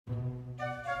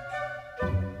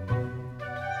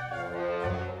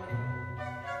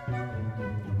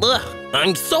Ugh,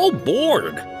 I'm so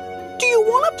bored. Do you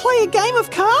want to play a game of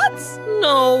cards?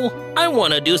 No, I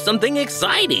want to do something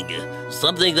exciting.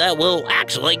 Something that will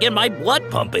actually get my blood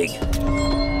pumping.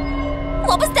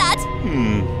 What was that?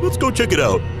 Let's go check it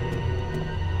out.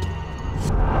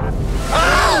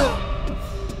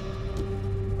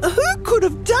 Who could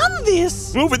have done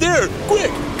this? Over there!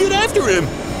 Quick! Get after him!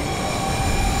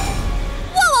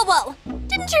 Whoa, whoa, whoa!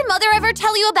 Didn't your mother ever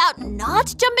tell you about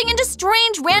not jumping into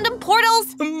strange random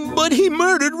portals? But he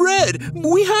murdered Red!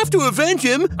 We have to avenge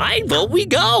him! I vote we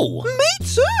go. Me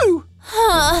too!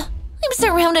 Huh. I'm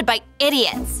surrounded by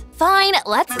idiots. Fine,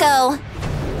 let's go.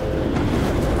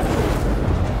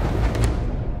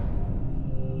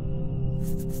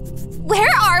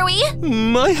 Where are we?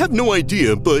 I have no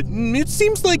idea, but it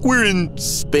seems like we're in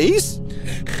space?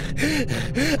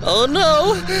 Oh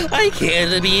no, I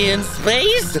can't be in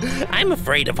space. I'm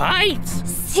afraid of heights.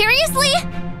 Seriously?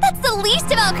 That's the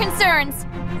least of our concerns.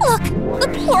 Look, the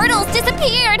portal's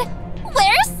disappeared.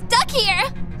 We're stuck here.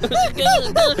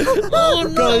 Oh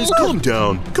no. Guys, calm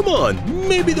down. Come on,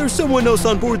 maybe there's someone else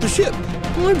on board the ship.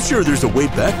 I'm sure there's a way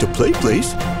back to Play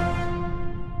Place.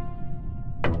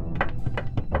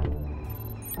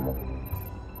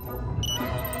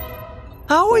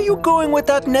 How are you going with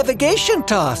that navigation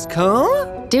task,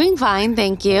 huh? Doing fine,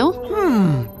 thank you.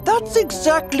 That's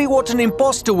exactly what an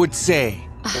imposter would say.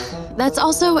 That's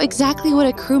also exactly what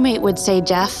a crewmate would say,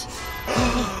 Jeff.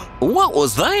 What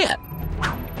was that?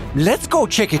 Let's go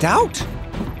check it out.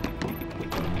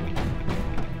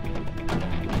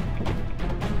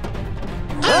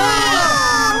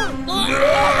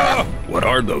 What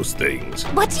are those things?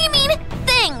 What do you mean,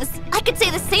 things? I could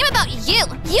say the same about you.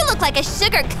 You look like a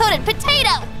sugar-coated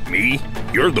potato. Me?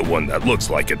 You're the one that looks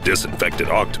like a disinfected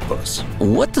octopus.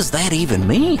 What does that even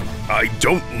mean? I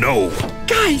don't know.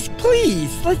 Guys,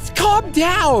 please, let's calm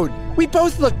down. We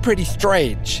both look pretty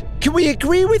strange. Can we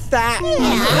agree with that?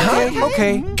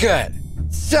 Okay. Good.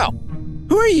 So,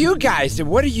 who are you guys and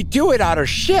what are you doing on our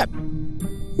ship?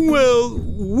 Well,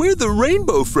 we're the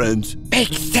Rainbow Friends.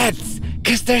 Makes sense,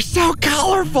 because they're so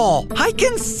colorful. I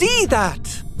can see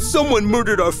that. Someone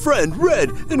murdered our friend, Red,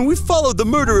 and we followed the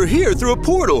murderer here through a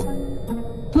portal.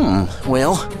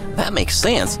 Well, that makes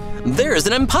sense. There is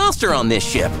an imposter on this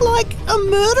ship. Like a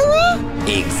murderer?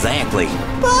 Exactly.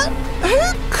 But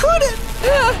who could it?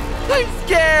 I'm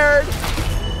scared.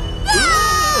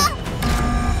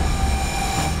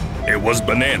 It was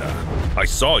Banana. I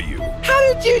saw you.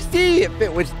 How did you see if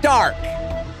it was dark?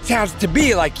 Sounds to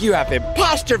me like you have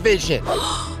imposter vision.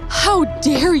 How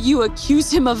dare you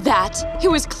accuse him of that? It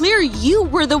was clear you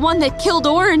were the one that killed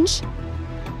Orange.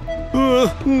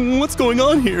 What's going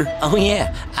on here? Oh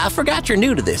yeah, I forgot you're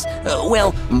new to this.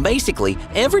 Well, basically,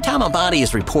 every time a body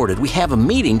is reported, we have a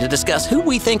meeting to discuss who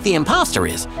we think the imposter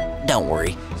is. Don't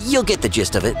worry, you'll get the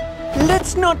gist of it.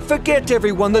 Let's not forget,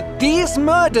 everyone, that these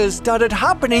murders started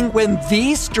happening when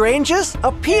these strangers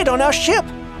appeared on our ship.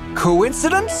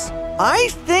 Coincidence? I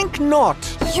think not.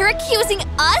 You're accusing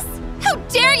us? How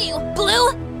dare you,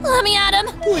 Blue? Let me at him.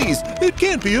 Please, it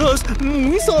can't be us.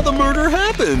 We saw the murder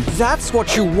happen. That's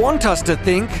what you want us to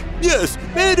think. Yes,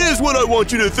 it is what I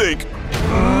want you to think.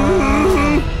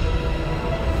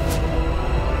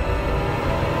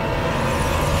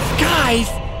 Guys,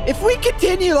 if we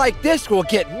continue like this, we'll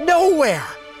get nowhere.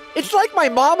 It's like my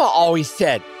mama always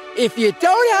said, if you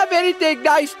don't have anything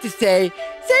nice to say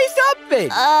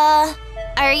something.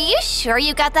 Are you sure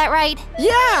you got that right?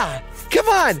 Yeah, come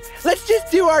on, let's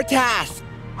just do our task.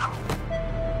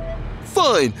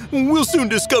 Fine, we'll soon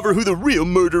discover who the real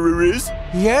murderer is.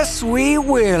 Yes, we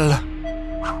will.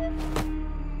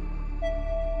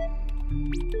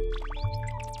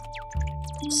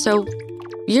 So,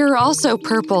 you're also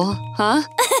purple, huh?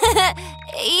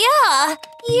 Yeah,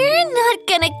 you're not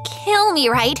gonna kill me,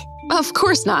 right? Of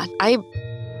course not.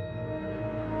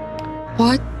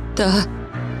 What the?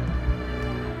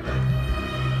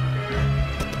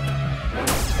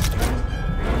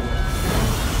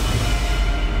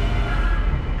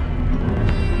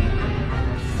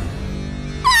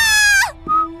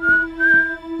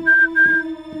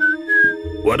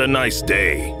 What a nice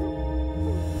day.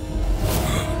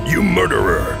 You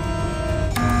murderer!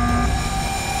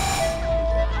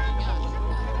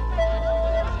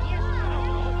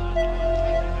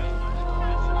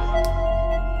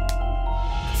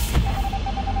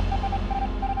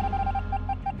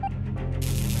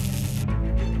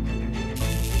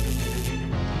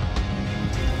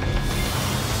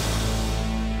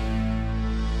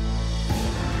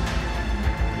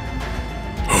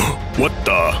 What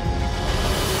the?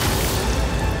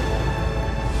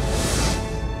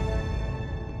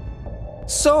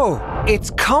 So, it's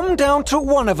come down to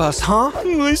one of us, huh?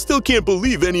 I still can't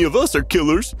believe any of us are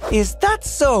killers. Is that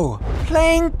so?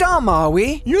 Playing dumb, are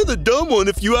we? You're the dumb one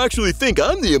if you actually think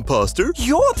I'm the imposter.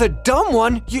 You're the dumb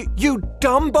one, you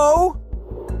dumbo?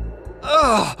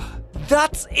 Ugh,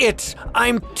 that's it.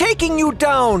 I'm taking you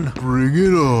down. Bring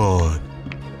it on.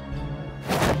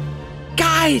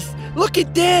 Guys, look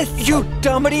at this! You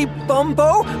dummity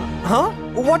bumbo? Huh?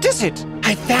 What is it?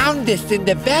 I found this in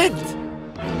the vent!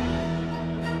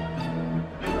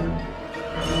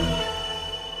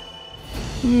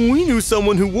 We knew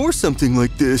someone who wore something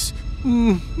like this.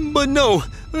 But no,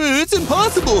 it's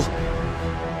impossible!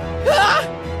 Ah!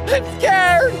 I'm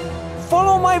scared!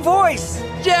 Follow my voice!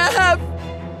 Jeff!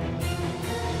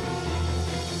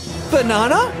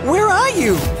 Banana? Where are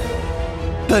you?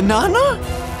 Banana?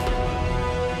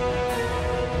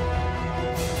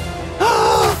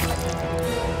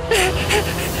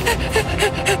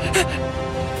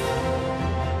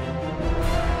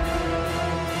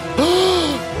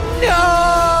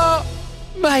 No!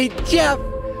 My Jeff!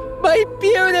 My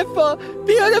beautiful,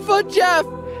 beautiful Jeff!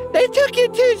 They took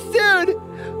it too soon!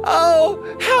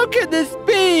 Oh, how could this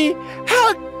be?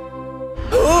 How...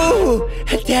 Ooh,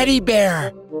 a teddy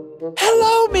bear!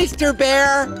 Hello, Mr.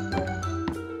 Bear!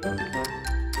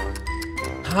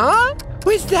 Huh?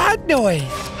 What's that noise?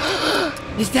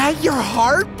 Is that your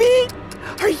heartbeat?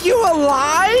 Are you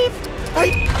alive?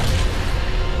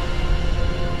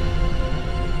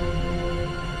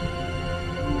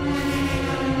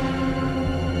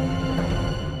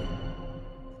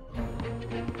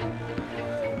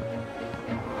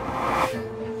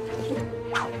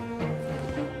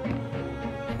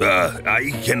 I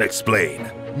can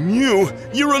explain.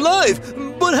 You're alive!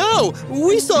 But how?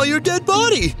 We saw your dead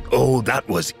body! Oh, that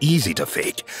was easy to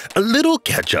fake. A little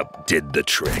ketchup did the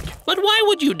trick. But why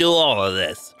would you do all of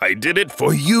this? I did it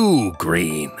for you,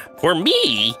 Green. For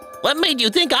me? What made you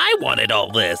think I wanted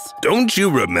all this? Don't you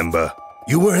remember?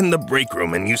 You were in the break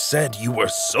room and you said you were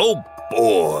so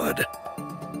bored.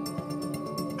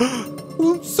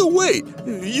 So wait,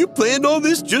 you planned all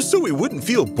this just so we wouldn't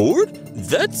feel bored?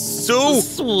 That's so...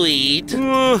 Sweet.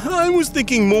 I was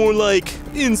thinking more like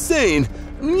insane.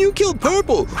 You killed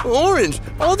Purple, Orange,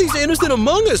 all these innocent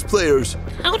Among Us players.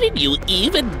 How did you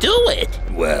even do it?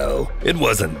 Well, it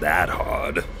wasn't that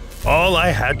hard. All I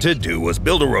had to do was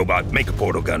build a robot, make a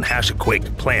portal gun, hash a quick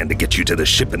plan to get you to the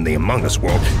ship in the Among Us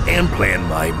world, and plan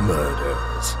my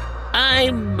murders.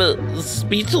 I'm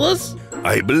speechless.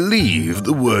 I believe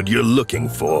the word you're looking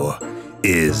for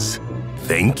is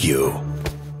thank you.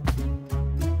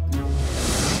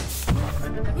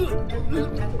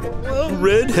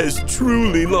 Red has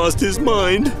truly lost his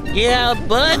mind. Yeah,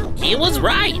 but he was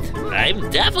right.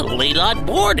 I'm definitely not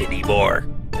bored anymore.